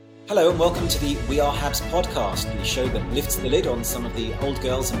Hello and welcome to the We Are Habs podcast, the show that lifts the lid on some of the old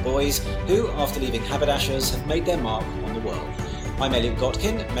girls and boys who, after leaving Haberdashers, have made their mark on the world. I'm Elliot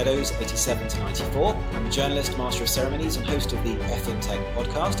Gotkin, Meadows 87 to 94. I'm a journalist, master of ceremonies and host of the FM Tech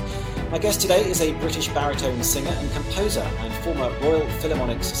podcast. My guest today is a British baritone singer and composer and former Royal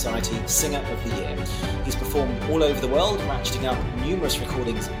Philharmonic Society Singer of the Year. He's performed all over the world, ratcheting up numerous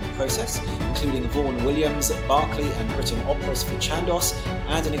recordings in the process, including Vaughan Williams, Barclay and Britten operas for Chandos,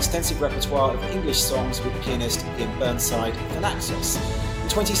 and an extensive repertoire of English songs with pianist Ian Burnside for Naxos. In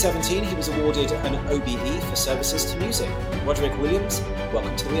 2017, he was awarded an OBE for services to music. Roderick Williams,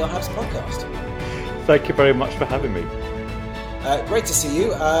 welcome to the We Are Habs podcast. Thank you very much for having me. Great to see you.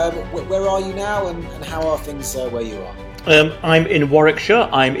 Where are you now and how are things where you are? I'm in Warwickshire.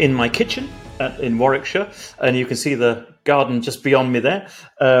 I'm in my kitchen in Warwickshire, and you can see the garden just beyond me there.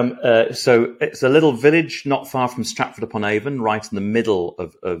 So it's a little village not far from Stratford-upon-Avon, right in the middle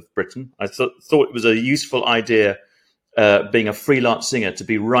of Britain. I thought it was a useful idea, being a freelance singer, to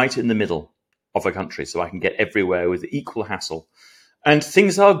be right in the middle of a country so I can get everywhere with equal hassle. And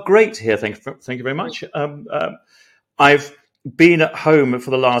things are great here. Thank you very much. I've been at home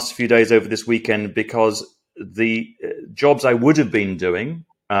for the last few days over this weekend because the jobs I would have been doing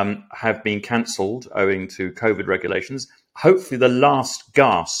have been cancelled owing to COVID regulations. Hopefully the last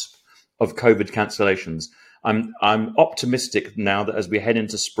gasp of COVID cancellations. I'm optimistic now that as we head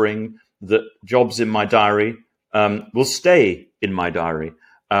into spring, that jobs in my diary will stay in my diary.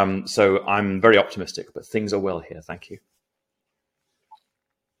 So I'm very optimistic, but things are well here. Thank you.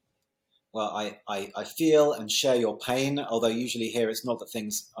 Well, I feel and share your pain, although usually here it's not that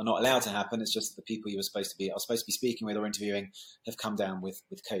things are not allowed to happen, it's just that the people I was supposed to be speaking with or interviewing have come down with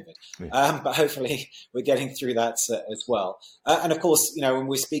COVID. Yeah. But hopefully we're getting through that as well. And of course, when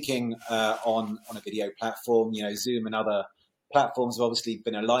we're speaking on a video platform, Zoom and other platforms have obviously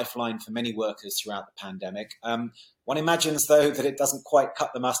been a lifeline for many workers throughout the pandemic. One imagines, though, that it doesn't quite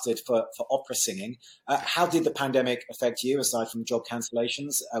cut the mustard for opera singing. How did the pandemic affect you, aside from job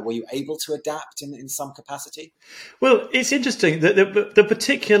cancellations? Were you able to adapt in some capacity? Well, it's interesting that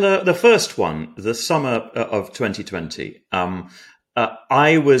the first one, the summer of 2020,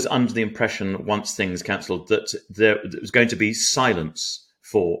 I was under the impression, once things cancelled, that there was going to be silence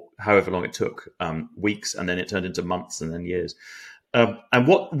for however long it took, weeks, and then it turned into months and then years. And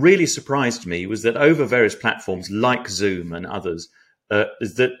what really surprised me was that over various platforms like Zoom and others,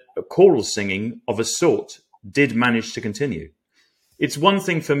 is that choral singing of a sort did manage to continue. It's one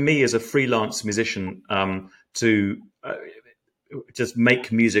thing for me as a freelance musician to just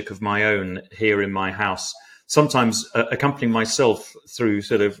make music of my own here in my house, sometimes accompanying myself through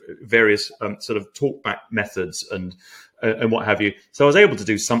sort of various sort of talkback methods and what have you. So I was able to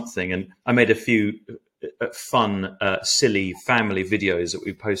do something, and I made a few fun, silly family videos that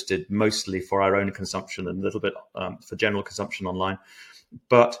we posted mostly for our own consumption and a little bit for general consumption online.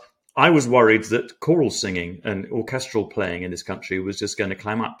 But I was worried that choral singing and orchestral playing in this country was just going to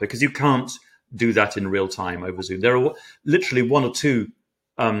clam up, because you can't do that in real time over Zoom. There are literally one or two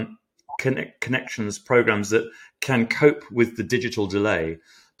connections programs that can cope with the digital delay.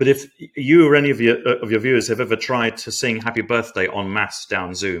 But if you or any of your viewers have ever tried to sing Happy Birthday en masse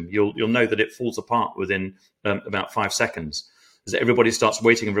down Zoom, you'll know that it falls apart within about 5 seconds, as everybody starts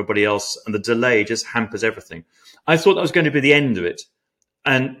waiting for everybody else, and the delay just hampers everything. I thought that was going to be the end of it.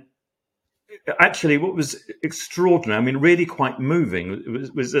 And actually, what was extraordinary, really quite moving,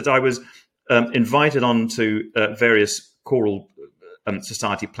 was that I was invited onto various choral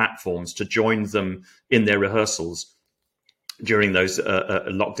society platforms to join them in their rehearsals during those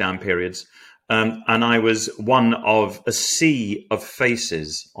lockdown periods. And I was one of a sea of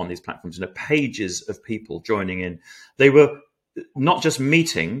faces on these platforms, pages of people joining in. They were not just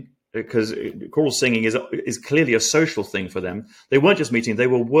meeting, because choral singing is clearly a social thing for them. They weren't just meeting, they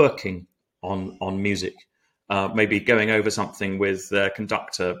were working on music, maybe going over something with their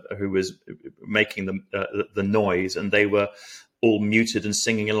conductor who was making the noise, and they were all muted and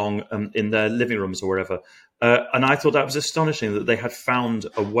singing along in their living rooms or wherever. And I thought that was astonishing that they had found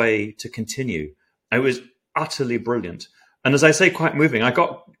a way to continue. It was utterly brilliant. And as I say, quite moving. I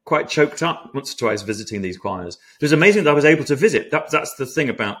got quite choked up once or twice visiting these choirs. It was amazing that I was able to visit. That's the thing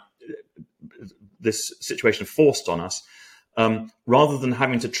about this situation forced on us. Rather than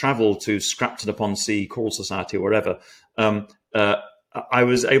having to travel to Scrapton-upon-Sea Choral Society or wherever, I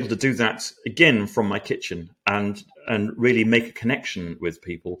was able to do that again from my kitchen and really make a connection with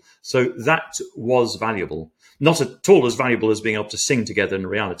people. So that was valuable. Not at all as valuable as being able to sing together in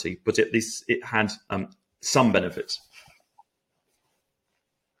reality, but at least it had some benefits.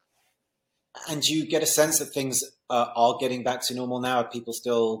 And do you get a sense that things are getting back to normal now? Are people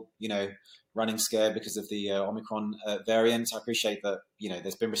still, running scared because of the Omicron variant? I appreciate that,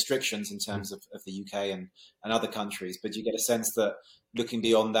 there's been restrictions in terms of the UK and other countries, but do you get a sense that looking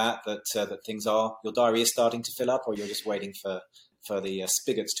beyond that things your diary is starting to fill up, or you're just waiting for the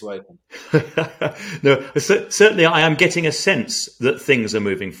spigots to open? No, certainly I am getting a sense that things are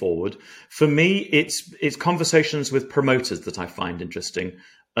moving forward. For me, it's conversations with promoters that I find interesting.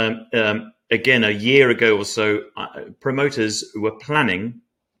 Again, a year ago or so, promoters were planning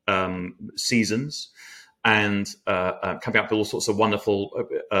seasons and coming up with all sorts of wonderful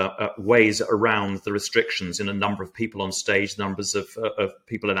ways around the restrictions in a number of people on stage, numbers of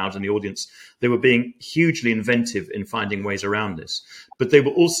people allowed in the audience. They were being hugely inventive in finding ways around this, but they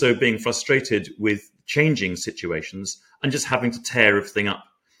were also being frustrated with changing situations and just having to tear everything up.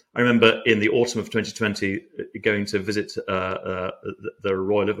 I remember in the autumn of 2020 going to visit the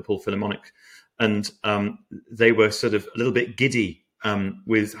Royal Liverpool Philharmonic, and they were sort of a little bit giddy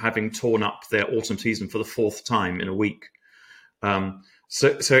with having torn up their autumn season for the fourth time in a week. So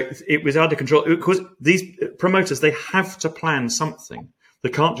it was out of control. Because these promoters, they have to plan something. They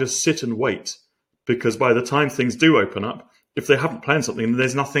can't just sit and wait, because by the time things do open up, if they haven't planned something,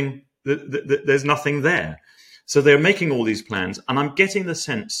 there's nothing there. So they're making all these plans, and I'm getting the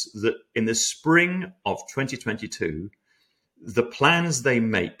sense that in the spring of 2022, the plans they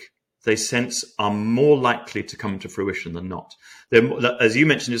make, they sense are more likely to come to fruition than not. As you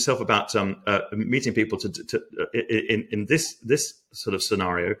mentioned yourself about meeting people in this sort of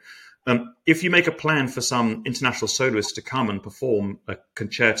scenario, if you make a plan for some international soloist to come and perform a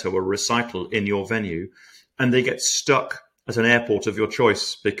concerto or a recital in your venue, and they get stuck at an airport of your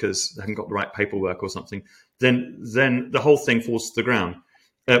choice because they haven't got the right paperwork or something, then the whole thing falls to the ground.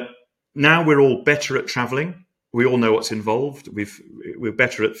 Now we're all better at traveling. We all know what's involved. We're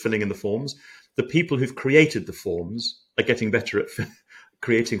better at filling in the forms. The people who've created the forms are getting better at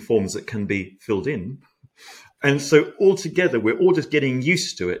creating forms that can be filled in. And so altogether, we're all just getting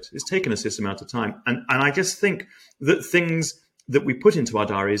used to it. It's taken us this amount of time. And I just think that things that we put into our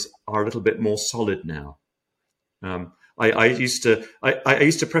diaries are a little bit more solid now. I used to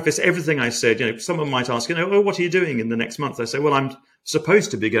preface everything I said. Someone might ask, oh, what are you doing in the next month? I say, well, I'm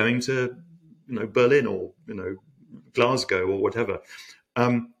supposed to be going to, Berlin or, Glasgow or whatever.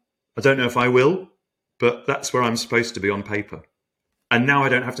 I don't know if I will, but that's where I'm supposed to be on paper. And now I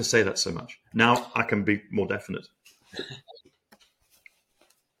don't have to say that so much. Now I can be more definite.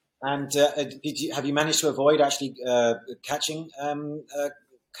 And have you managed to avoid actually catching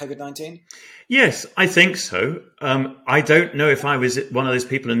COVID-19? Yes, I think so. I don't know if I was one of those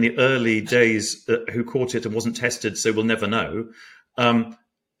people in the early days who caught it and wasn't tested, so we'll never know.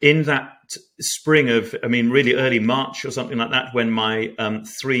 In that spring of, really early March or something like that, when my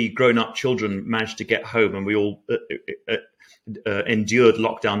 3 grown-up children managed to get home and we all endured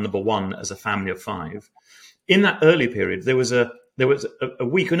lockdown number 1 as a family of 5. In that early period, there was a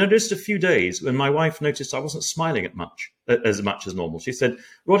week, or no, just a few days, when my wife noticed I wasn't smiling as much as normal. She said,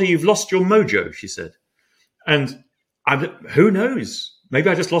 "Roddy, you've lost your mojo," she said. And who knows? Maybe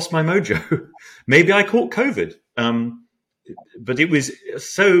I just lost my mojo. Maybe I caught COVID. But it was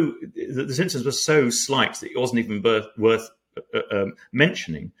the symptoms were so slight that it wasn't even worth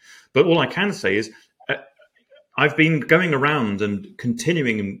mentioning. But all I can say is I've been going around and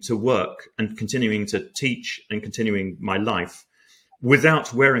continuing to work and continuing to teach and continuing my life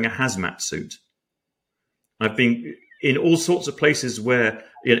without wearing a hazmat suit. I've been in all sorts of places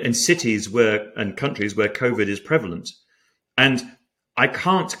in cities and countries where COVID is prevalent. And I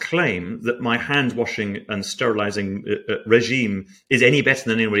can't claim that my hand washing and sterilizing regime is any better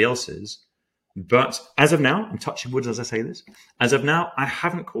than anybody else's. But as of now, I'm touching wood as I say this, as of now, I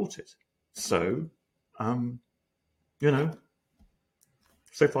haven't caught it. So, so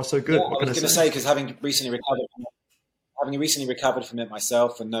far so good. Yeah, I was going to say, because having recently recovered from it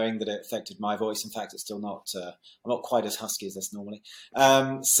myself, and knowing that it affected my voice, in fact, it's still not. I'm not quite as husky as this normally.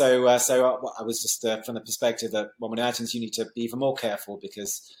 So I was just from the perspective that when we're out, you need to be even more careful,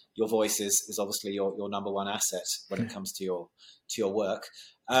 because your voice is obviously your number one asset when it comes to your work.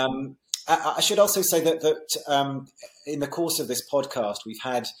 I should also say that in the course of this podcast, we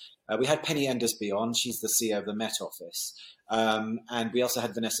had Penny Endersby on. She's the CEO of the Met Office. And we also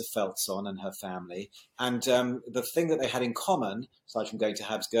had Vanessa Feltz on and her family. And the thing that they had in common, aside from going to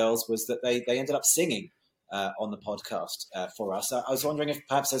Habs Girls, was that they ended up singing on the podcast for us. I was wondering if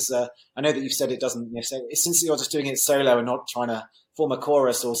perhaps I know that you've said it doesn't necessarily, since you're just doing it solo and not trying to form a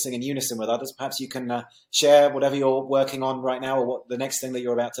chorus or sing in unison with others, perhaps you can share whatever you're working on right now, or what the next thing that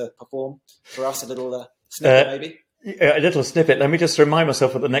you're about to perform for us, a little snippet maybe. A little snippet. Let me just remind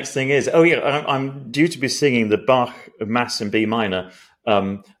myself what the next thing is. Oh, yeah, I'm due to be singing the Bach Mass in B minor.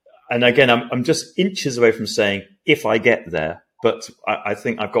 And again, I'm just inches away from saying if I get there. But I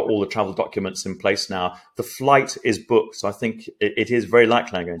think I've got all the travel documents in place now. The flight is booked, so I think it is very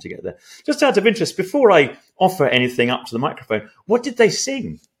likely I'm going to get there. Just out of interest, before I offer anything up to the microphone, what did they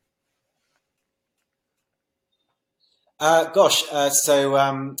sing? So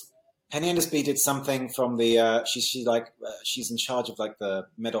Penny Endersby did something from the she's in charge of like the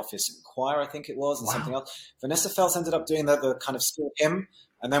Met Office choir, I think it was, and something else. Vanessa Feltz ended up doing the kind of school hymn,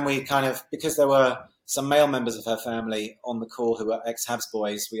 and then we kind of, because there were some male members of her family on the call who were ex-Habs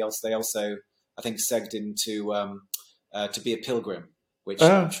boys, they also I think segged into To Be a Pilgrim, which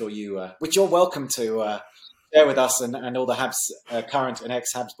I'm sure which you're welcome to share with us and all the Habs current and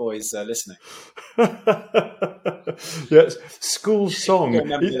ex-Habs boys listening. Yes, school song.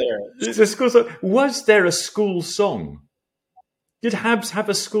 It's a school song. Was there a school song? Did Habs have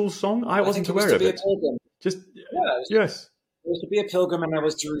a school song? I wasn't aware of it. Yes. It was To Be a Pilgrim, and there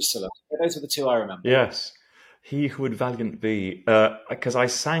was Jerusalem. Those were the two I remember. Yes. He who would valiant be. Because I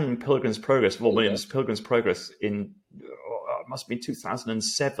sang Pilgrim's Progress, Williams' Pilgrim's Progress in, it must be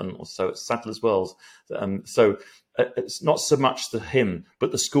 2007 or so at Sadler's Wells. So it's not so much the hymn,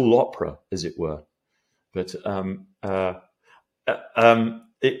 but the school opera, as it were. But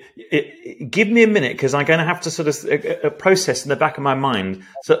give me a minute, because I'm going to have to sort of process in the back of my mind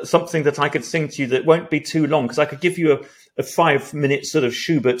something that I could sing to you that won't be too long, because I could give you a 5-minute sort of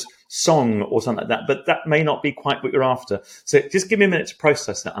Schubert song or something like that, but that may not be quite what you're after. So just give me a minute to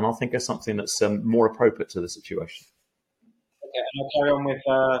process that, and I'll think of something that's more appropriate to the situation. Okay, and I'll carry on with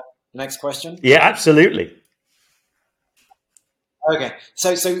the next question. Yeah, absolutely. Okay,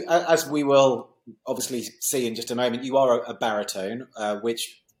 so as we will obviously see in just a moment, you are a baritone,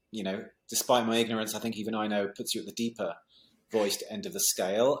 which, you know, despite my ignorance, I think even I know puts you at the deeper voiced end of the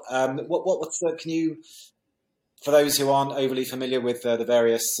scale. Can you, for those who aren't overly familiar with the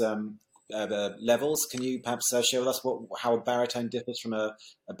various the levels, can you perhaps share with us how a baritone differs from a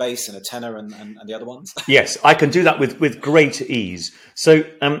bass and a tenor and the other ones? Yes, I can do that with great ease. So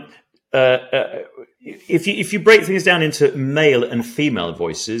if you break things down into male and female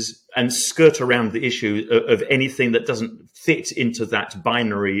voices and skirt around the issue of anything that doesn't fit into that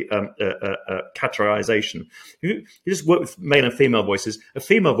binary categorization, you just work with male and female voices.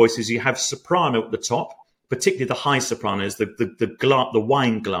 Female voices, you have soprano at the top, particularly the high sopranos, the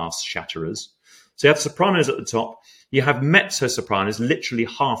wine glass shatterers. So you have sopranos at the top. You have mezzo sopranos, literally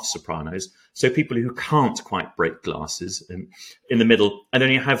half sopranos, so people who can't quite break glasses in the middle. And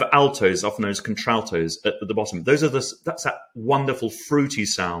then you have altos, often known as contraltos, at the bottom. That's that wonderful fruity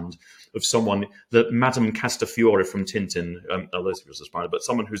sound of someone, that Madame Castafiore from Tintin, those are soprano, but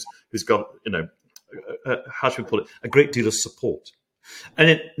someone who's got, how should we call it, a great deal of support. And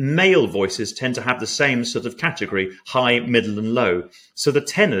then male voices tend to have the same sort of category, high, middle, and low. So the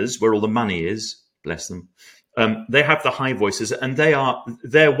tenors, where all the money is, bless them, they have the high voices, and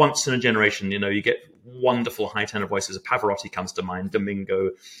they're once in a generation. You get wonderful high tenor voices. Pavarotti comes to mind,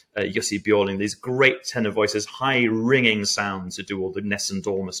 Domingo, Jussi Björling, these great tenor voices, high ringing sounds that do all the Nessun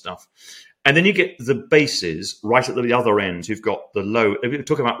Dorma stuff. And then you get the basses right at the other end. You've got the low, if you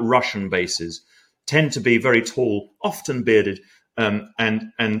talk about Russian basses, tend to be very tall, often bearded.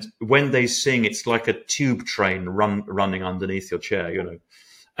 And when they sing, it's like a tube train running underneath your chair,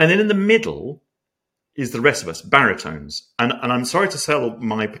 And then in the middle is the rest of us, baritones. And I'm sorry to sell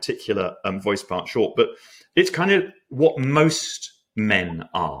my particular voice part short, but it's kind of what most men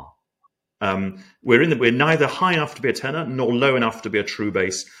are. We're neither high enough to be a tenor nor low enough to be a true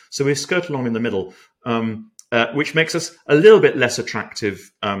bass. So we skirt along in the middle, which makes us a little bit less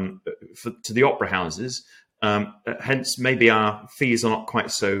attractive to the opera houses. Hence, maybe our fees are not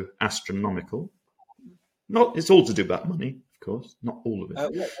quite so astronomical. It's all to do about money, of course, not all of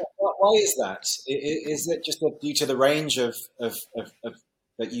it. Why is that? Is it just due to the range of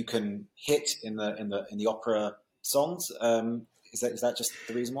that you can hit in the opera songs? Is that just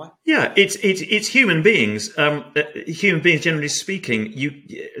the reason why? Yeah, it's human beings. Human beings, generally speaking, you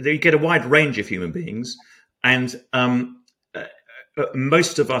get a wide range of human beings, and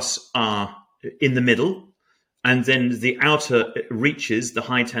most of us are in the middle. And then the outer reaches, the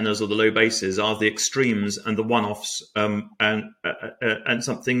high tenors or the low basses, are the extremes and the one-offs, and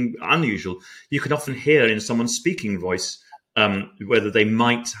something unusual. You can often hear in someone's speaking voice whether they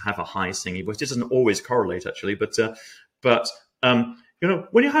might have a high singing voice. It doesn't always correlate, actually, but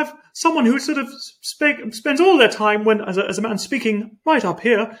when you have someone who sort of spends all their time as a man speaking right up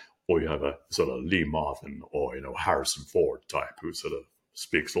here, or you have a sort of Lee Marvin or Harrison Ford type who sort of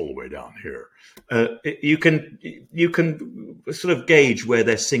speaks all the way down here. You can sort of gauge where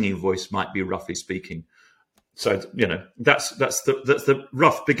their singing voice might be, roughly speaking. So that's the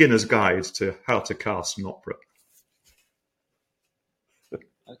rough beginner's guide to how to cast an opera.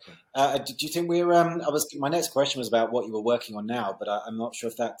 Okay. Do you think we're? My next question was about what you were working on now, but I'm not sure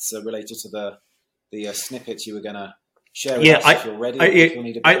if that's related to the snippets you were going to share with us. If you're ready,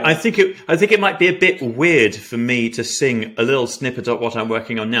 I think it might be a bit weird for me to sing a little snippet of what I'm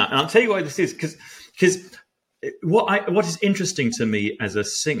working on now, and I'll tell you why this is, because what is interesting to me as a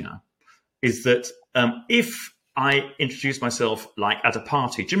singer is that if I introduce myself like at a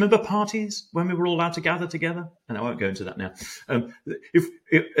party. Do you remember parties when we were all allowed to gather together? And I won't go into that now.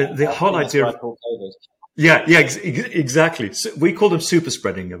 The whole idea of exactly. So we call them super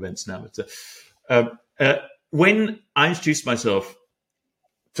spreading events now. When I introduce myself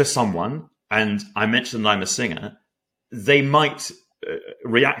to someone and I mention that I'm a singer, they might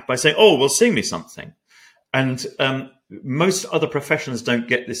react by saying, "Oh, well, sing me something." And most other professions don't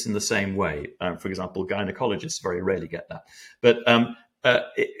get this in the same way. For example, gynecologists very rarely get that. But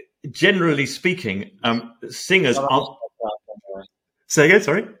generally speaking, singers aren't... Say again,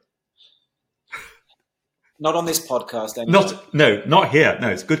 sorry? Not on this podcast, anyway. Not here. No,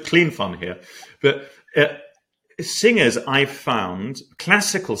 it's good, clean fun here. But singers, I've found,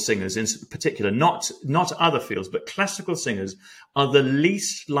 classical singers in particular, not other fields, but classical singers are the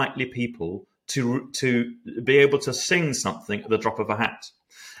least likely people to be able to sing something at the drop of a hat.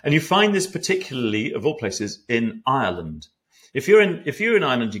 And you find this particularly, of all places, in Ireland. If you're in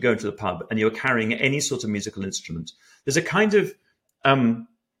Ireland, you go to the pub and you're carrying any sort of musical instrument, there's a kind of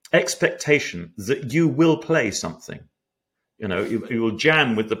expectation that you will play something. You will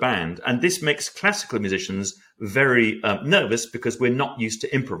jam with the band. And this makes classical musicians very nervous because we're not used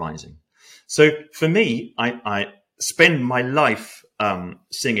to improvising. So for me, I spend my life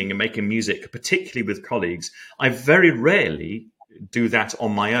singing and making music, particularly with colleagues. I very rarely do that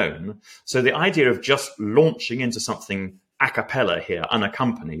on my own. So the idea of just launching into something a cappella here,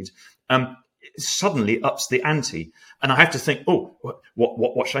 unaccompanied, suddenly ups the ante. And I have to think, oh,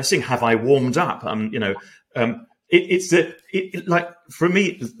 what should I sing? Have I warmed up? Like for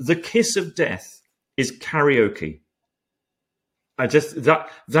me, the kiss of death is karaoke.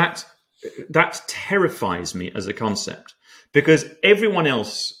 That terrifies me as a concept. Because everyone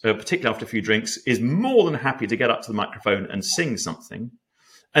else, particularly after a few drinks, is more than happy to get up to the microphone and sing something.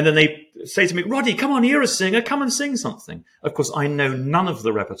 And then they say to me, "Roddy, come on, you're a singer, come and sing something." Of course, I know none of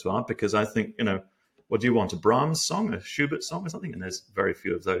the repertoire because I think, what do you want, a Brahms song, a Schubert song or something? And there's very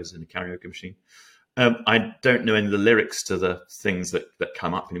few of those in the karaoke machine. I don't know any of the lyrics to the things that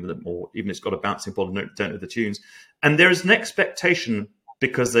come up, or even if it's got a bouncing ball, I don't know the tunes. And there is an expectation,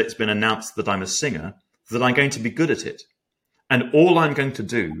 because it's been announced that I'm a singer, that I'm going to be good at it. And all I'm going to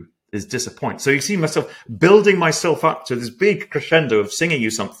do is disappoint. So you see myself building myself up to this big crescendo of singing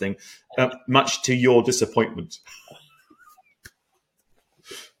you something, much to your disappointment.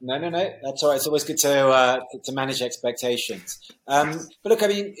 No. That's all right. It's always good to manage expectations. But look, I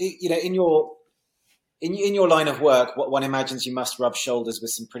mean, in your line of work, what one imagines you must rub shoulders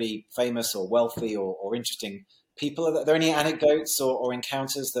with some pretty famous or wealthy or interesting people. Are there any anecdotes or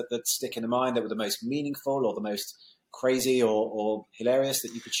encounters that stick in the mind that were the most meaningful or the most crazy or hilarious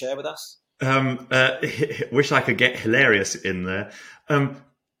that you could share with us? Wish I could get hilarious in there.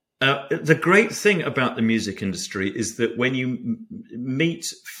 The great thing about the music industry is that when you meet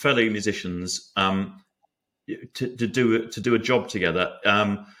fellow musicians to do a job together,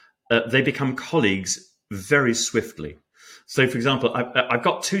 they become colleagues very swiftly. So, for example, I've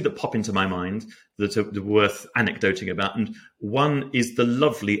got two that pop into my mind that are worth anecdoting about, and one is the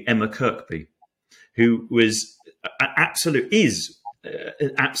lovely Emma Kirkby, who was an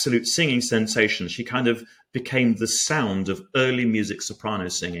absolute singing sensation. She kind of became the sound of early music soprano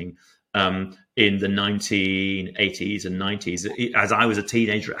singing in the 1980s and 90s. As I was a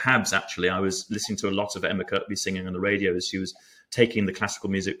teenager at Habs, actually, I was listening to a lot of Emma Kirkby singing on the radio as she was taking the classical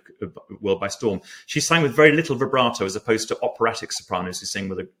music world by storm. She sang with very little vibrato, as opposed to operatic sopranos who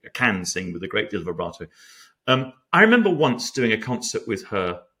can sing with a great deal of vibrato. I remember once doing a concert with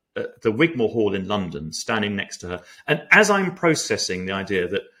her at the Wigmore Hall in London, standing next to her. And as I'm processing the idea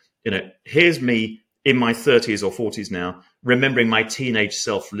that, here's me in my 30s or 40s now, remembering my teenage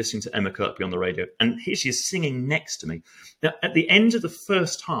self listening to Emma Kirkby on the radio. And here she is singing next to me. Now, at the end of the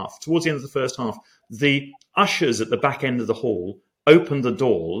first half, towards the end of the first half, the ushers at the back end of the hall opened the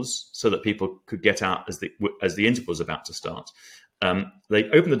doors so that people could get out as the interval was about to start. They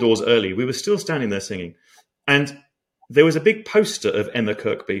opened the doors early. We were still standing there singing. And there was a big poster of Emma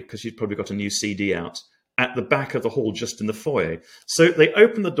Kirkby, because she'd probably got a new CD out, at the back of the hall, just in the foyer. So they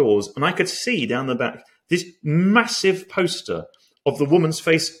opened the doors, and I could see down the back this massive poster of the woman's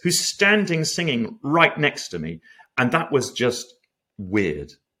face who's standing singing right next to me. And that was just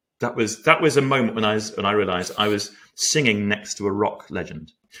weird. That was a moment when I realised I was singing next to a rock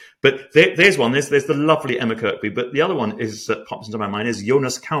legend. But there's one. There's the lovely Emma Kirkby. But the other one is that pops into my mind is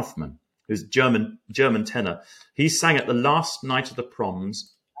Jonas Kaufmann, who's German tenor. He sang at the last night of the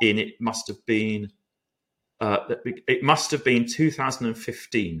proms in it must have been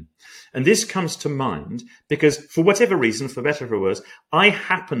 2015. And this comes to mind because for whatever reason, for better or for worse, I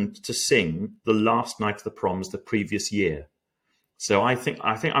happened to sing the last night of the proms the previous year. So I think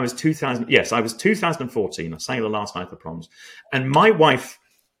I was 2000. Yes, I was 2014. I sang the last night of the proms, and my wife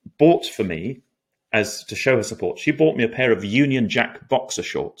bought for me, as to show her support, she bought me a pair of Union Jack boxer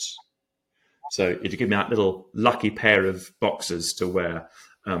shorts. So it gave me that little lucky pair of boxers to wear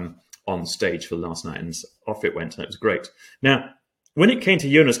on stage for the last night, and off it went, and it was great. Now, when it came to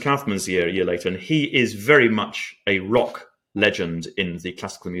Jonas Kaufmann's year, a year later, and he is very much a rock legend in the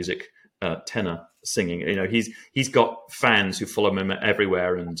classical music tenor singing. You know, he's got fans who follow him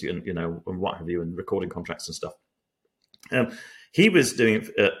everywhere, and what have you, and recording contracts and stuff. He was doing it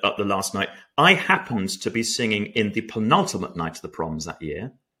at the last night. I happened to be singing in the penultimate night of the proms that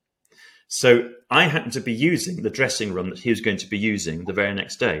year. So I happened to be using the dressing room that he was going to be using the very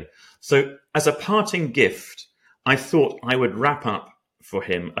next day. So as a parting gift, I thought I would wrap up for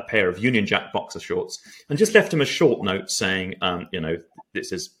him a pair of Union Jack boxer shorts and just left him a short note saying,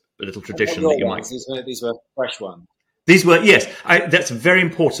 this is a little tradition that you might... These were fresh ones. These were, yes, that's very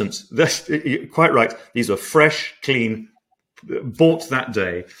important. You're quite right. These were fresh, clean, bought that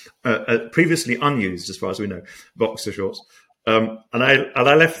day, previously unused, as far as we know, boxer shorts. And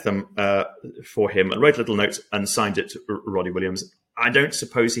I left them for him and wrote a little note and signed it to Roddy Williams. I don't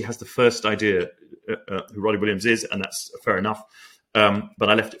suppose he has the first idea who Roddy Williams is, and that's fair enough. But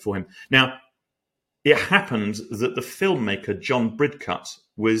I left it for him. Now, it happened that the filmmaker John Bridcut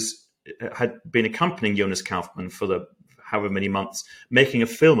had been accompanying Jonas Kaufmann for the however many months, making a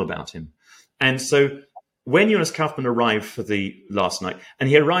film about him. And so when Jonas Kaufmann arrived for the last night, and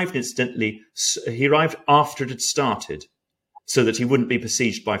he arrived after it had started, so that he wouldn't be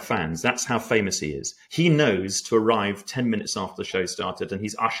besieged by fans. That's how famous he is. He knows to arrive 10 minutes after the show started, and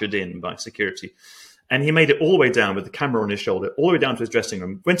he's ushered in by security. And he made it all the way down with the camera on his shoulder, all the way down to his dressing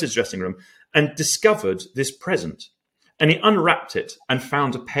room, went to his dressing room, and discovered this present. And he unwrapped it and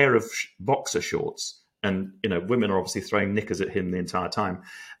found a pair of boxer shorts. And, women are obviously throwing knickers at him the entire time.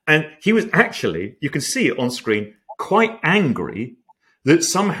 And he was actually, you can see it on screen, quite angry that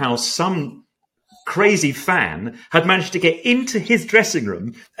somehow some crazy fan had managed to get into his dressing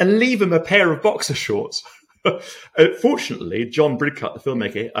room and leave him a pair of boxer shorts. Fortunately, John Bridcut, the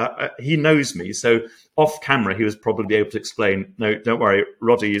filmmaker, he knows me. So off camera, he was probably able to explain, no, don't worry,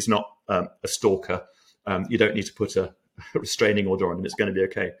 Roddy is not a stalker. You don't need to put a restraining order on him. It's going to be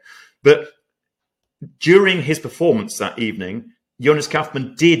okay. But during his performance that evening, Jonas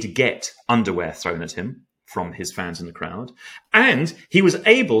Kaufmann did get underwear thrown at him from his fans in the crowd. And he was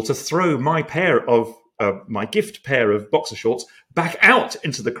able to throw my gift pair of boxer shorts back out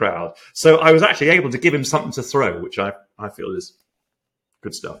into the crowd. So I was actually able to give him something to throw, which I feel is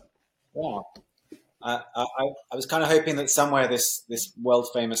good stuff. Yeah. I was kind of hoping that somewhere this world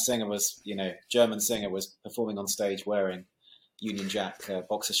famous singer was, German singer was performing on stage wearing Union Jack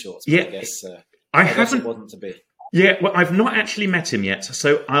boxer shorts. But Yeah. I guess it wasn't to be. Yeah, well, I've not actually met him yet,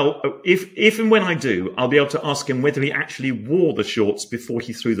 so if and when I do, I'll be able to ask him whether he actually wore the shorts before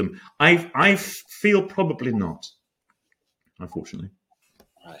he threw them. I feel probably not, unfortunately.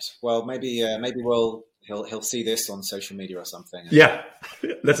 Right. Well, maybe he'll see this on social media or something. Yeah,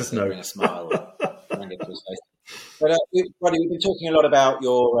 let us know. Bring a smile. Bring it to his face. But Roddy, we've been talking a lot about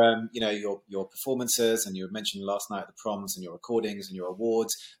your performances, and you mentioned last night at the proms and your recordings and your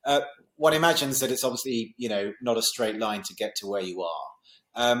awards. One imagines that it's obviously not a straight line to get to where you are,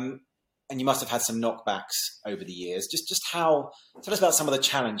 and you must have had some knockbacks over the years. Just tell us about some of the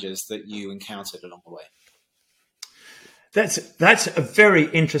challenges that you encountered along the way. That's a very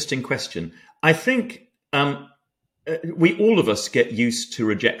interesting question. I think we all of us get used to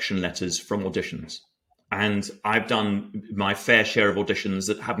rejection letters from auditions. And I've done my fair share of auditions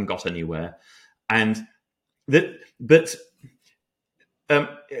that haven't got anywhere. And but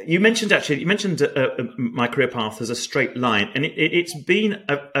you mentioned my career path as a straight line, and it's been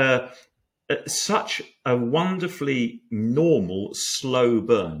such a wonderfully normal, slow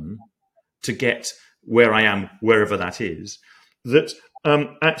burn to get where I am, wherever that is, that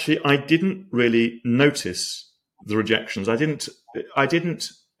actually I didn't really notice the rejections. I didn't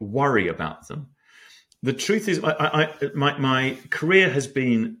worry about them. The truth is, my career has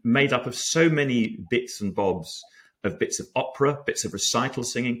been made up of so many bits and bobs of bits of opera, bits of recital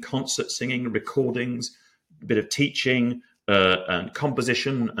singing, concert singing, recordings, a bit of teaching, and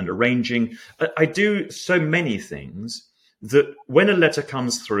composition and arranging. I do so many things that when a letter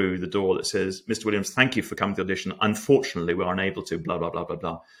comes through the door that says, "Mr. Williams, thank you for coming to the audition. Unfortunately, we are unable to, blah, blah, blah, blah,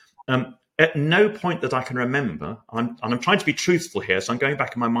 blah." At no point that I can remember, and I'm trying to be truthful here, so I'm going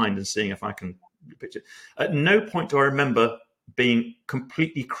back in my mind and seeing if I can picture. At no point do I remember being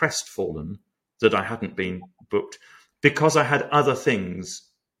completely crestfallen that I hadn't been booked, because I had other things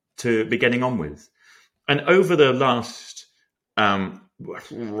to be getting on with. And over the last,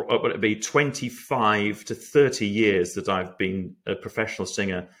 what would it be, 25 to 30 years that I've been a professional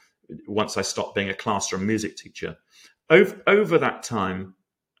singer, once I stopped being a classroom music teacher, over that time,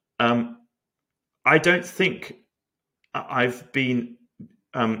 I don't think I've been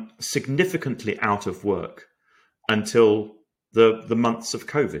significantly out of work until the months of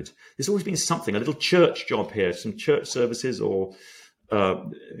COVID. There's always been something, a little church job here, some church services, or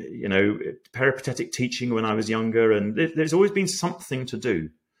peripatetic teaching when I was younger, and there's always been something to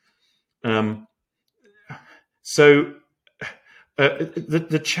do. So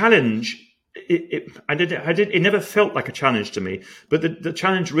the challenge, it never felt like a challenge to me, but the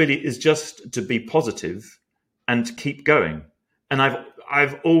challenge really is just to be positive and keep going. And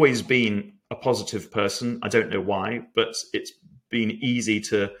I've always been a positive person. I don't know why, but it's been easy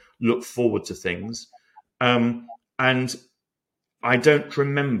to look forward to things. And I don't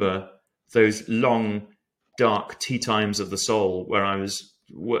remember those long, dark tea times of the soul where I was,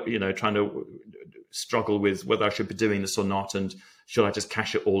 trying to struggle with whether I should be doing this or not, and should I just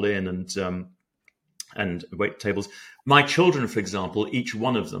cash it all in and wait tables. My children, for example, each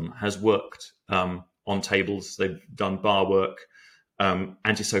one of them has worked on tables. They've done bar work,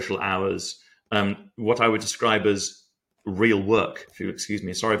 antisocial hours, what I would describe as real work, if you excuse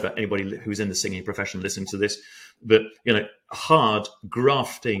me. Sorry for anybody who's in the singing profession listening to this, but hard,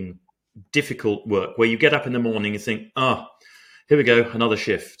 grafting, difficult work where you get up in the morning and think, here we go, another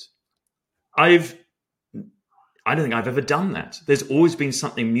shift. I don't think I've ever done that. There's always been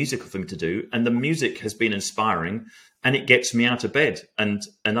something musical for me to do, and the music has been inspiring, and it gets me out of bed, and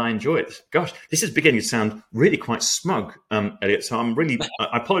I enjoy it. Gosh, this is beginning to sound really quite smug, Elliot. So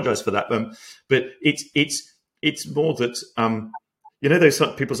I apologise for that. But it's more that those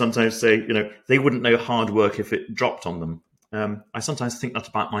people sometimes say they wouldn't know hard work if it dropped on them. I sometimes think that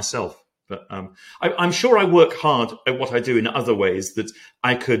about myself, but I'm sure I work hard at what I do in other ways that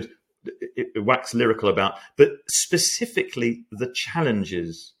I could wax lyrical about, but specifically the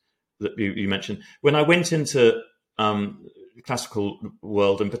challenges that you mentioned. When I went into the classical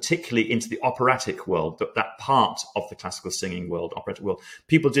world, and particularly into the operatic world, that part of the classical singing world, operatic world,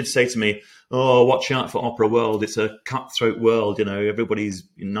 people did say to me, "Oh, watch out for opera world. It's a cutthroat world. Everybody's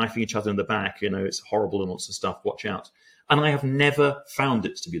knifing each other in the back. It's horrible and lots of stuff. Watch out." And I have never found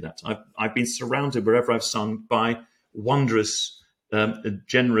it to be that. I've been surrounded wherever I've sung by wondrous,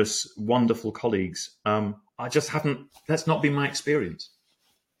 generous, wonderful colleagues. I just haven't. That's not been my experience.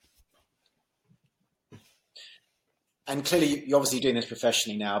 And clearly, you're obviously doing this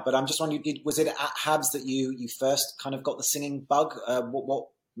professionally now. But I'm just wondering, was it at Habs that you first kind of got the singing bug? What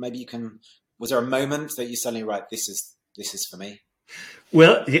maybe you can? Was there a moment that you suddenly this is for me?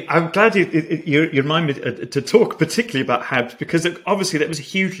 Well, I'm glad you remind me to talk particularly about Habs, because obviously that was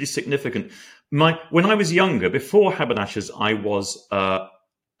hugely significant. When I was younger, before Haberdashers, I was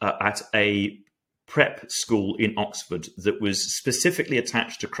at a prep school in Oxford that was specifically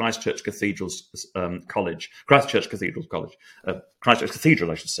attached to Christchurch Cathedral College, I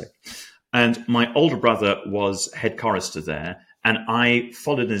should say. And my older brother was head chorister there, and I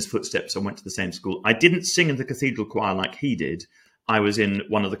followed in his footsteps and went to the same school. I didn't sing in the cathedral choir like he did. I was in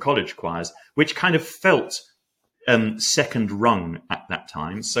one of the college choirs, which kind of felt second rung at that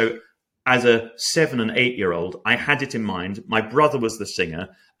time. So as a 7 and 8 year old, I had it in mind. My brother was the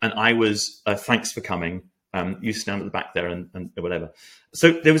singer, and I was thanks for coming. You stand at the back there and whatever.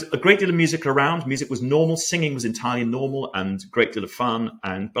 So there was a great deal of music around. Music was normal. Singing was entirely normal and a great deal of fun.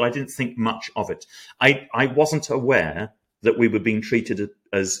 But I didn't think much of it. I wasn't aware that we were being treated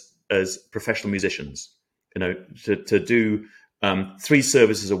as professional musicians. To do 3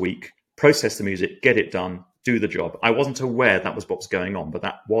 services a week, process the music, get it done, do the job. I wasn't aware that was what was going on, but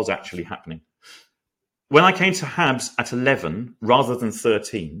that was actually happening. When I came to Habs at 11 rather than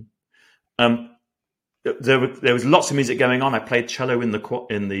 13, there was lots of music going on. I played cello in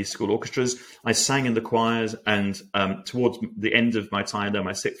the school orchestras. I sang in the choirs, and towards the end of my time there,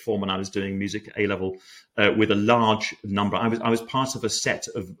 my sixth form, when I was doing music at A level, with a large number, I was part of a set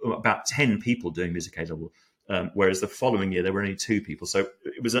of about 10 people doing music A level, whereas the following year there were only 2 people. So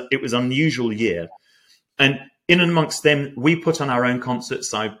it was an unusual year, and in and amongst them, we put on our own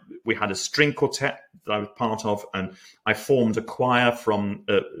concerts. We had a string quartet that I was part of, and I formed a choir from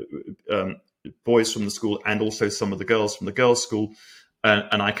boys from the school and also some of the girls from the girls' school.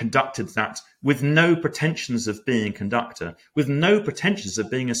 And I conducted that with no pretensions of being a conductor, with no pretensions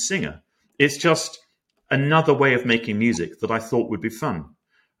of being a singer. It's just another way of making music that I thought would be fun.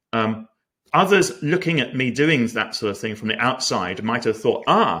 Others looking at me doing that sort of thing from the outside might have thought,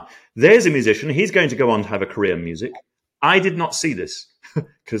 there's a musician. He's going to go on to have a career in music. I did not see this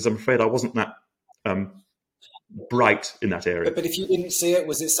because I'm afraid I wasn't that bright in that area. But if you didn't see it,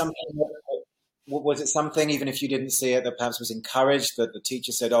 was it something, even if you didn't see it, that perhaps was encouraged, that the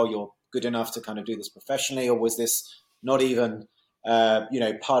teacher said, you're good enough to kind of do this professionally? Or was this not even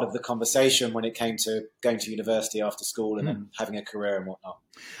part of the conversation when it came to going to university after school and then having a career and whatnot?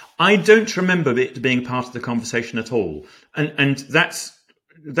 I don't remember it being part of the conversation at all, and that's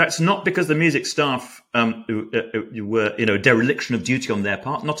not because the music staff were a dereliction of duty on their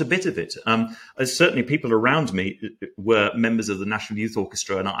part. Not a bit of it. Certainly, people around me were members of the National Youth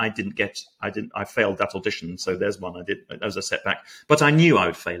Orchestra, and I failed that audition. So there's one I did as a setback. But I knew I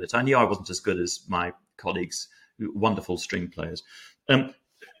would fail it. I knew I wasn't as good as my colleagues, wonderful string players.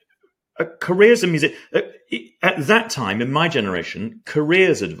 Careers in music, at that time, in my generation,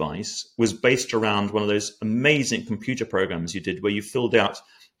 careers advice was based around one of those amazing computer programs you did where you filled out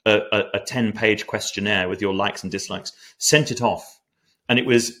a 10-page questionnaire with your likes and dislikes, sent it off, and it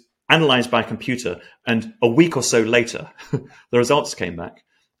was analyzed by a computer. And a week or so later, the results came back.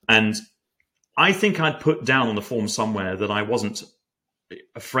 And I think I'd put down on the form somewhere that I wasn't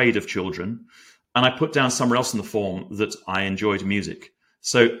afraid of children. And I put down somewhere else in the form that I enjoyed music.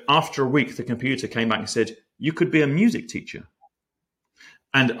 So after a week, the computer came back and said, you could be a music teacher.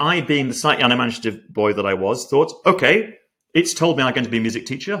 And I, being the slightly unimaginative boy that I was, thought, okay, it's told me I'm going to be a music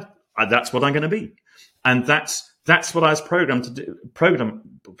teacher. That's what I'm going to be. And that's what I was programmed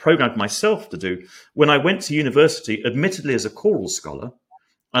myself to do. When I went to university, admittedly as a choral scholar,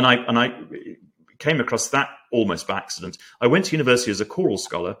 and I came across that almost by accident. I went to university as a choral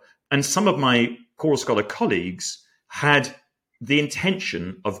scholar, and some of my choral scholar colleagues had the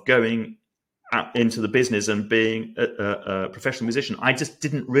intention of going out into the business and being a professional musician. I just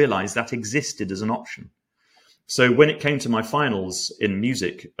didn't realize that existed as an option. So when it came to my finals in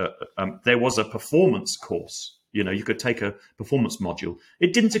music, there was a performance course. You could take a performance module.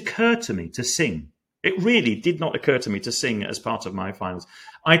 It didn't occur to me to sing. It really did not occur to me to sing as part of my finals.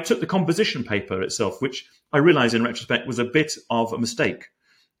 I took the composition paper itself, which I realize in retrospect was a bit of a mistake.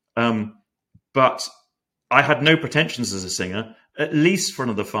 But I had no pretensions as a singer, at least for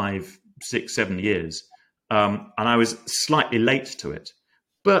another 5, 6, 7 years. And I was slightly late to it.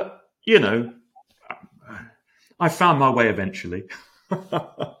 But, I found my way eventually. Better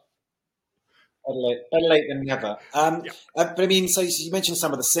late than never. But I mean, so you mentioned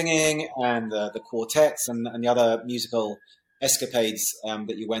some of the singing and the quartets and the other musical escapades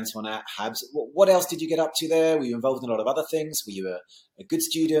that you went on at Habs. What else did you get up to there? Were you involved in a lot of other things? Were you a good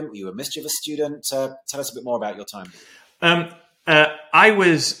student? Were you a mischievous student? Tell us a bit more about your time. I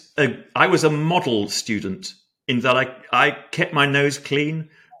was a model student in that I kept my nose clean.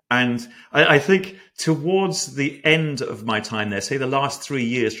 And I think towards the end of my time there, say the last 3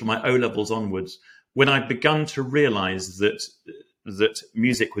 years from my O-levels onwards, when I'd begun to realize that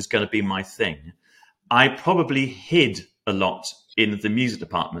music was going to be my thing, I probably hid a lot in the music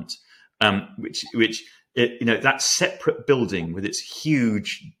department, which that separate building with its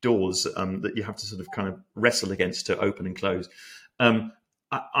huge doors that you have to sort of kind of wrestle against to open and close.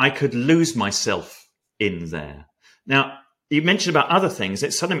 I could lose myself in there. Now, you mentioned about other things.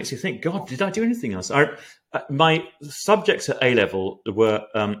 It suddenly makes you think, God, did I do anything else? My subjects at A-level were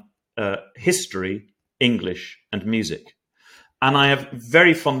history, English, and music. And I have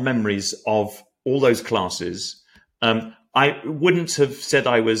very fond memories of all those classes. I wouldn't have said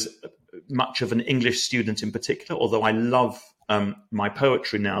I was much of an English student in particular, although I love my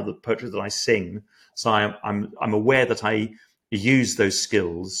poetry now, the poetry that I sing. So I'm aware that I use those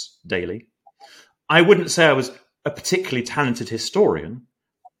skills daily. I wouldn't say I was a particularly talented historian,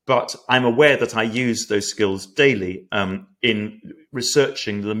 but I'm aware that I use those skills daily in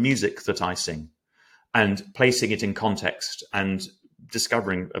researching the music that I sing and placing it in context and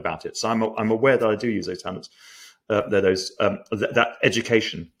discovering about it. So I'm aware that I do use those talents, that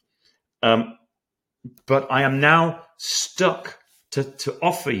education. but I am now stuck to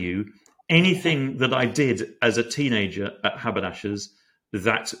offer you anything that I did as a teenager at Haberdashers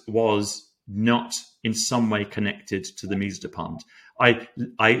that was not in some way connected to the music department.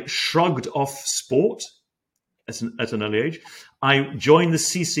 I shrugged off sport at an early age. I joined the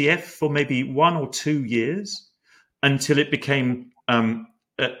CCF for maybe 1 or 2 years until it became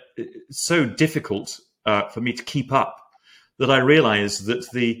so difficult for me to keep up that I realized that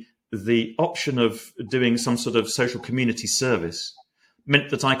the option of doing some sort of social community service meant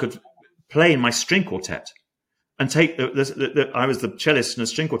that I could play in my string quartet and take I was the cellist in a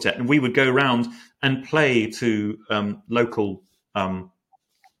string quartet, and we would go around and play to local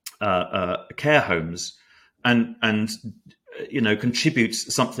care homes and contribute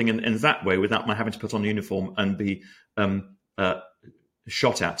something in that way without my having to put on a uniform and be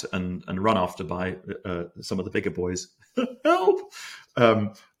shot at and run after by some of the bigger boys. Help!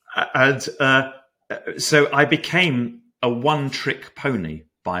 So I became a one-trick pony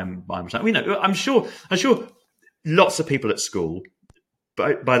by my time. I'm sure lots of people at school,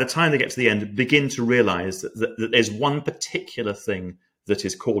 by the time they get to the end, begin to realise that there's one particular thing that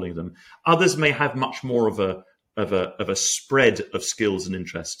is calling them. Others may have much more of a spread of skills and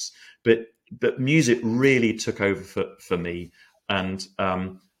interests, but music really took over for me, and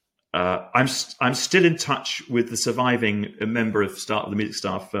I'm still in touch with the surviving member of the music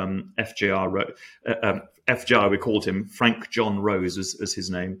staff, FJR. FJR, we called him Frank John Rose, as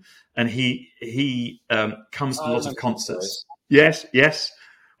his name, and he comes to a lot of concerts. Yes.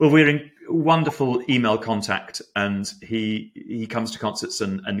 Well, we're in wonderful email contact, and he comes to concerts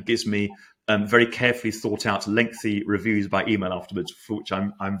and gives me very carefully thought out, lengthy reviews by email afterwards, for which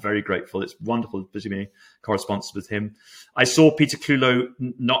I'm very grateful. It's wonderful to be correspondence with him. I saw Peter Clulow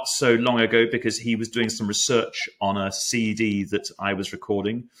not so long ago because he was doing some research on a CD that I was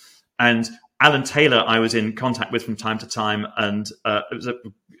recording, and Alan Taylor I was in contact with from time to time, and it was a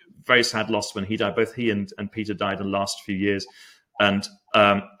very sad loss when he died. Both he and Peter died in the last few years, and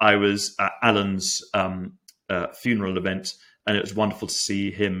I was at Alan's funeral event, and it was wonderful to see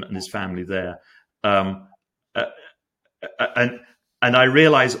him and his family there. And I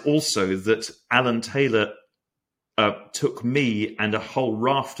realise also that Alan Taylor took me and a whole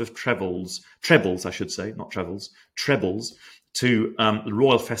raft of trebles, to the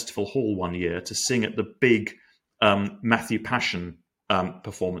Royal Festival Hall one year to sing at the big Matthew Passion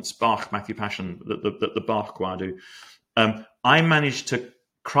performance, Bach Matthew Passion, that the Bach choir do. I managed to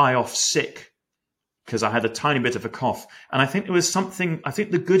cry off sick because I had a tiny bit of a cough. And I think there was something, I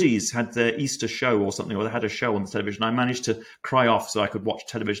think the Goodies had their Easter show or something, or they had a show on the television. I managed to cry off so I could watch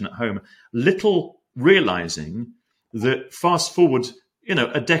television at home, little realizing that fast forward,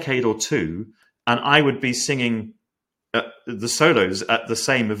 a decade or two, and I would be singing the solos at the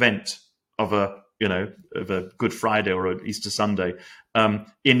same event of a Good Friday or an Easter Sunday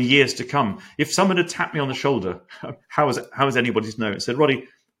in years to come. If someone had tapped me on the shoulder, how is anybody to know? It said, Roddy,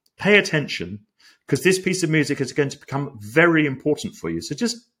 pay attention, because this piece of music is going to become very important for you. So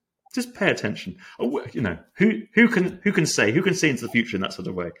just pay attention. Who can see into the future in that sort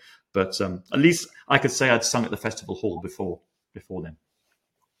of way? But at least I could say I'd sung at the festival hall before then.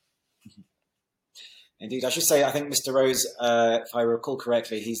 Indeed, I should say, I think Mr. Rose, if I recall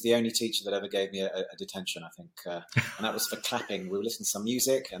correctly, he's the only teacher that ever gave me a detention, I think. And that was for clapping. We were listening to some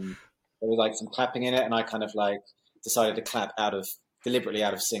music and there was some clapping in it. And I kind of decided to clap deliberately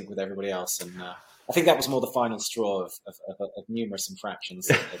out of sync with everybody else. And I think that was more the final straw of numerous infractions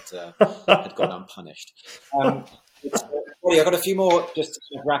that had gone unpunished. I've got a few more just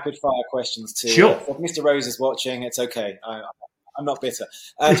rapid fire questions too. Sure. If Mr. Rose is watching, it's okay. I'm not bitter.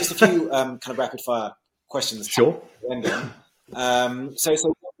 Just a few kind of rapid fire questions. Sure.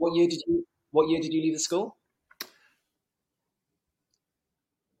 So what year did you leave the school?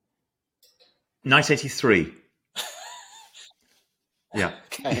 1983. Yeah.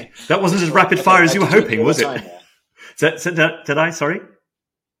 Okay. That wasn't as rapid fire as you were hoping, was it? Did I? Sorry.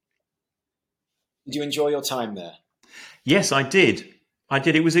 Did you enjoy your time there? Yes, I did.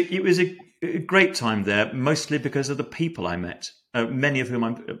 It was a great time there, mostly because of the people I met, many of whom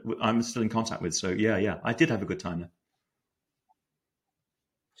I'm still in contact with. So yeah, I did have a good time there.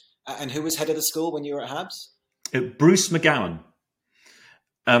 And who was head of the school when you were at Habs? Bruce McGowan.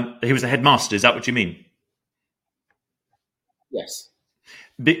 He was the headmaster. Is that what you mean? Yes.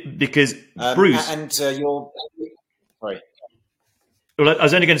 Because Bruce and you're sorry. Well, I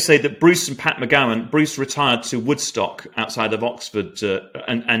was only going to say that Bruce and Pat McGowan. Bruce retired to Woodstock outside of Oxford,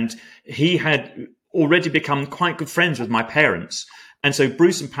 and he had already become quite good friends with my parents. And so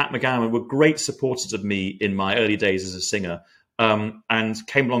Bruce and Pat McGowan were great supporters of me in my early days as a singer. and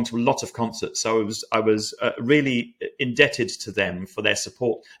came along to a lot of concerts. So I was really indebted to them for their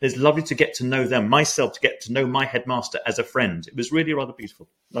support. It's lovely to get to know them, myself, to get to know my headmaster as a friend. It was really rather beautiful.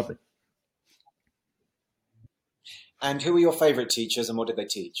 Lovely. And who were your favourite teachers, and what did they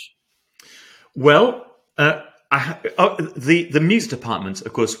teach? Well, the music department,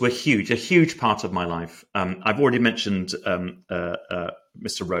 of course, were huge, a huge part of my life. I've already mentioned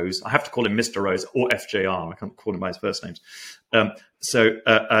Mr. Rose. I have to call him Mr. Rose or FJR. I can't call him by his first names.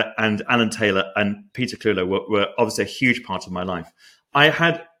 And Alan Taylor and Peter Clulo were obviously a huge part of my life. I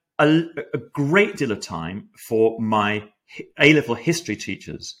had a great deal of time for my A-level history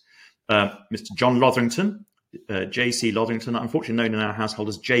teachers, Mr. John Lotherington, J.C. Lotherington, unfortunately known in our household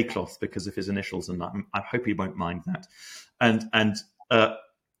as J. Cloth because of his initials, and I hope he won't mind that. And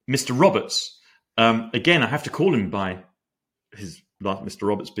Mr. Roberts, again, I have to call him by his Mr.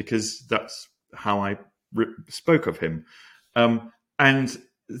 Roberts because that's how I spoke of him. And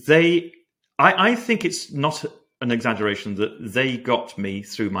I think it's not an exaggeration that they got me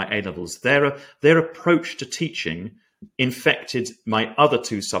through my A-levels. Their approach to teaching infected my other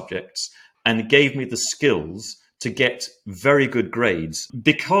two subjects and gave me the skills to get very good grades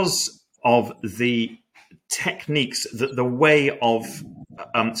because of the techniques, the way of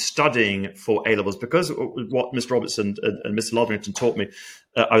studying for A-levels. Because of what Mr. Roberts and Mr. Lotherington taught me,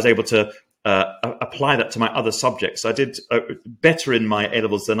 I was able to apply that to my other subjects. I did better in my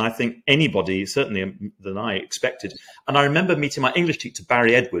A-levels than I think anybody, certainly than I expected. And I remember meeting my English teacher,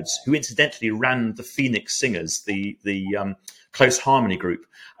 Barry Edwards, who incidentally ran the Phoenix Singers, the close harmony group.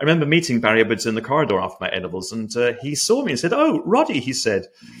 I remember meeting Barry Edwards in the corridor after my A-levels, and he saw me and said, "Oh, Roddy," he said,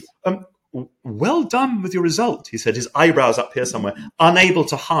 "well done with your result," he said, his eyebrows up here somewhere, unable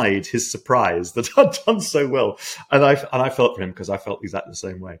to hide his surprise that I'd done so well. And I felt for him because I felt exactly the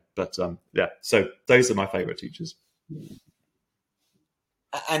same way. But so those are my favourite teachers.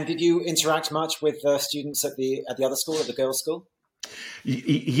 And did you interact much with students at the other school, at the girls' school?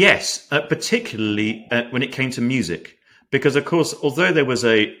 Yes, particularly when it came to music. Because, of course, although there was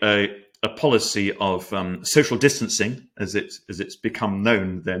a policy of social distancing, as it's become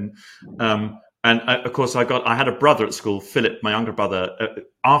known then, and of course I had a brother at school, Philip, my younger brother.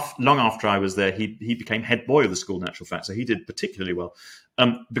 Long after I was there, he became head boy of the school. In actual fact, so he did particularly well.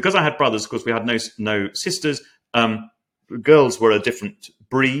 Because I had brothers, of course, we had no sisters. Girls were a different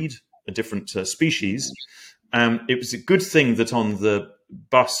breed, a different species. It was a good thing that on the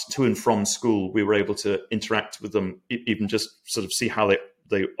bus to and from school, we were able to interact with them, even just sort of see how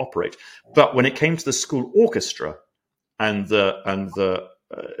they operate. But when it came to the school orchestra and the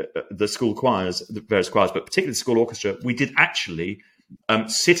school choirs, the various choirs, but particularly the school orchestra, we did actually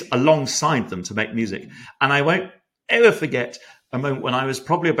sit alongside them to make music. And I won't ever forget a moment when I was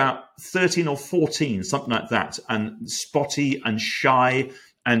probably about 13 or 14, something like that, and spotty and shy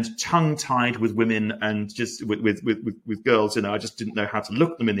and tongue-tied with women and just with girls. I just didn't know how to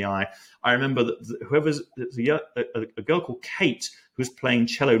look them in the eye. I remember that a girl called Kate who was playing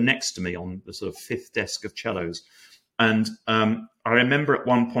cello next to me on the sort of fifth desk of cellos. And I remember at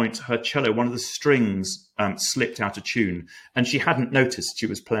one point her cello, one of the strings slipped out of tune, and she hadn't noticed she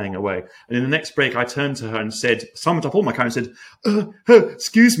was playing away. And in the next break, I turned to her and said, summoned up all my courage and said,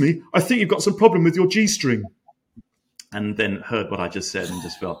 "Excuse me, I think you've got some problem with your G string." And then heard what I just said and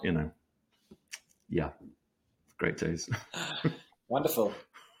just felt, yeah, great days. Wonderful.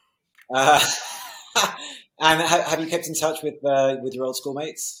 And have you kept in touch with your old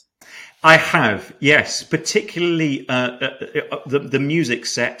schoolmates? I have, yes, particularly the music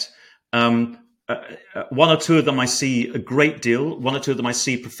set. One or two of them I see a great deal. One or two of them I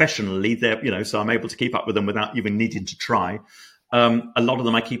see professionally. They're, so I'm able to keep up with them without even needing to try. A lot of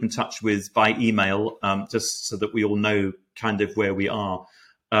them I keep in touch with by email, just so that we all know kind of where we are.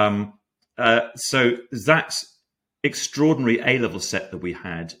 So that extraordinary A-level set that we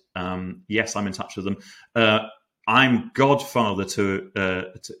had, yes, I'm in touch with them. I'm godfather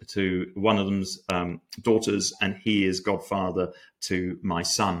to one of them's daughters, and he is godfather to my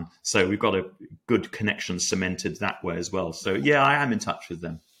son. So we've got a good connection cemented that way as well. So yeah, I am in touch with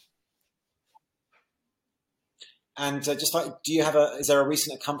them. And is there a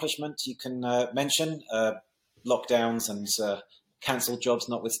recent accomplishment you can mention? Lockdowns and cancelled jobs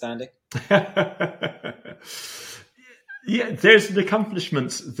notwithstanding. Yeah, there's an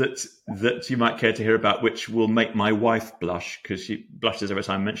accomplishment that you might care to hear about, which will make my wife blush because she blushes every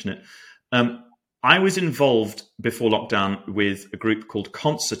time I mention it. I was involved before lockdown with a group called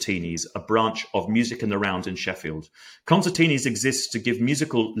Concertinis, a branch of Music in the Round in Sheffield. Concertinis exists to give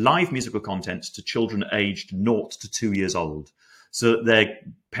live musical content to children aged 0 to 2 years old, so that their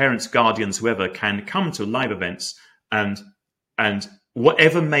parents, guardians, whoever can come to live events and And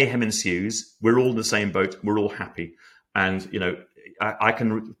whatever mayhem ensues, we're all in the same boat. We're all happy. And, I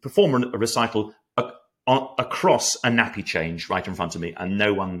can perform a recital across a nappy change right in front of me, and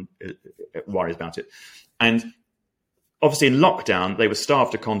no one worries about it. And obviously in lockdown, they were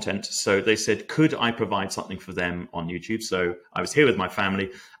starved of content. So they said, could I provide something for them on YouTube? So I was here with my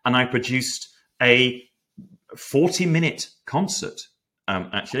family, and I produced a 40-minute concert.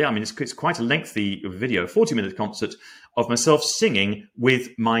 Actually, I mean, it's quite a lengthy video, 40-minute concert of myself singing with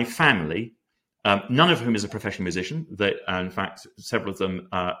my family, none of whom is a professional musician. In fact, several of them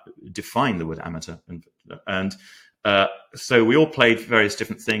define the word amateur. And so we all played various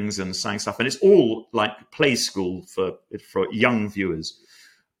different things and sang stuff. And it's all like play school for young viewers.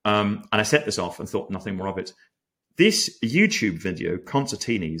 And I sent this off and thought nothing more of it. This YouTube video,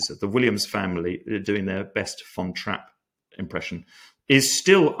 Concertinis, of the Williams family doing their best Von Trapp impression, is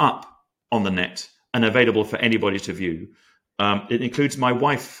still up on the net and available for anybody to view. It includes my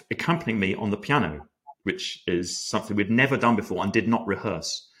wife accompanying me on the piano, which is something we'd never done before and did not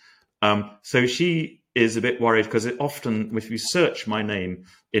rehearse. So she is a bit worried because often, if you search my name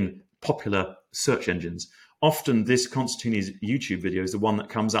in popular search engines, often this Concertini's YouTube video is the one that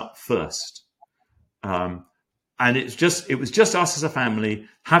comes up first. And it was just us as a family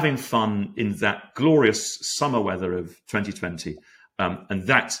having fun in that glorious summer weather of 2020. And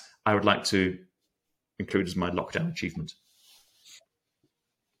that I would like to include as my lockdown achievement.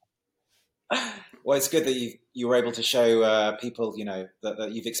 Well, it's good that you were able to show people, that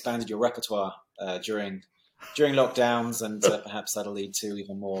you've expanded your repertoire during lockdowns, and perhaps that'll lead to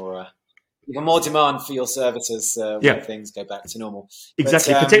even more demand for your services when things go back to normal.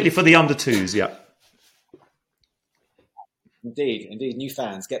 Exactly, particularly for the under twos. Yeah. Indeed, new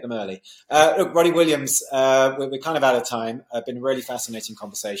fans, get them early. Look, Roddy Williams, we're kind of out of time. Been a really fascinating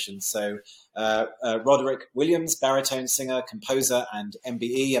conversation. So, Roderick Williams, baritone singer, composer, and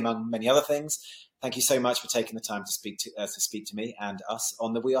MBE, among many other things. Thank you so much for taking the time to speak to me and us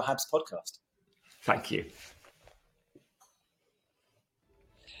on the We Are Habs podcast. Thank you.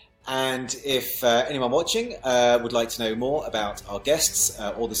 And if anyone watching would like to know more about our guests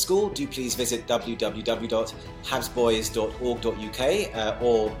or the school, do please visit www.habsboys.org.uk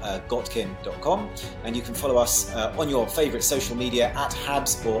or gotkin.com. And you can follow us on your favourite social media at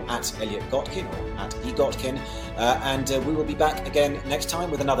Habs or at Elliot Gotkin or at eGotkin. And we will be back again next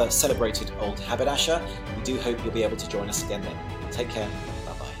time with another celebrated old haberdasher. We do hope you'll be able to join us again then. Take care.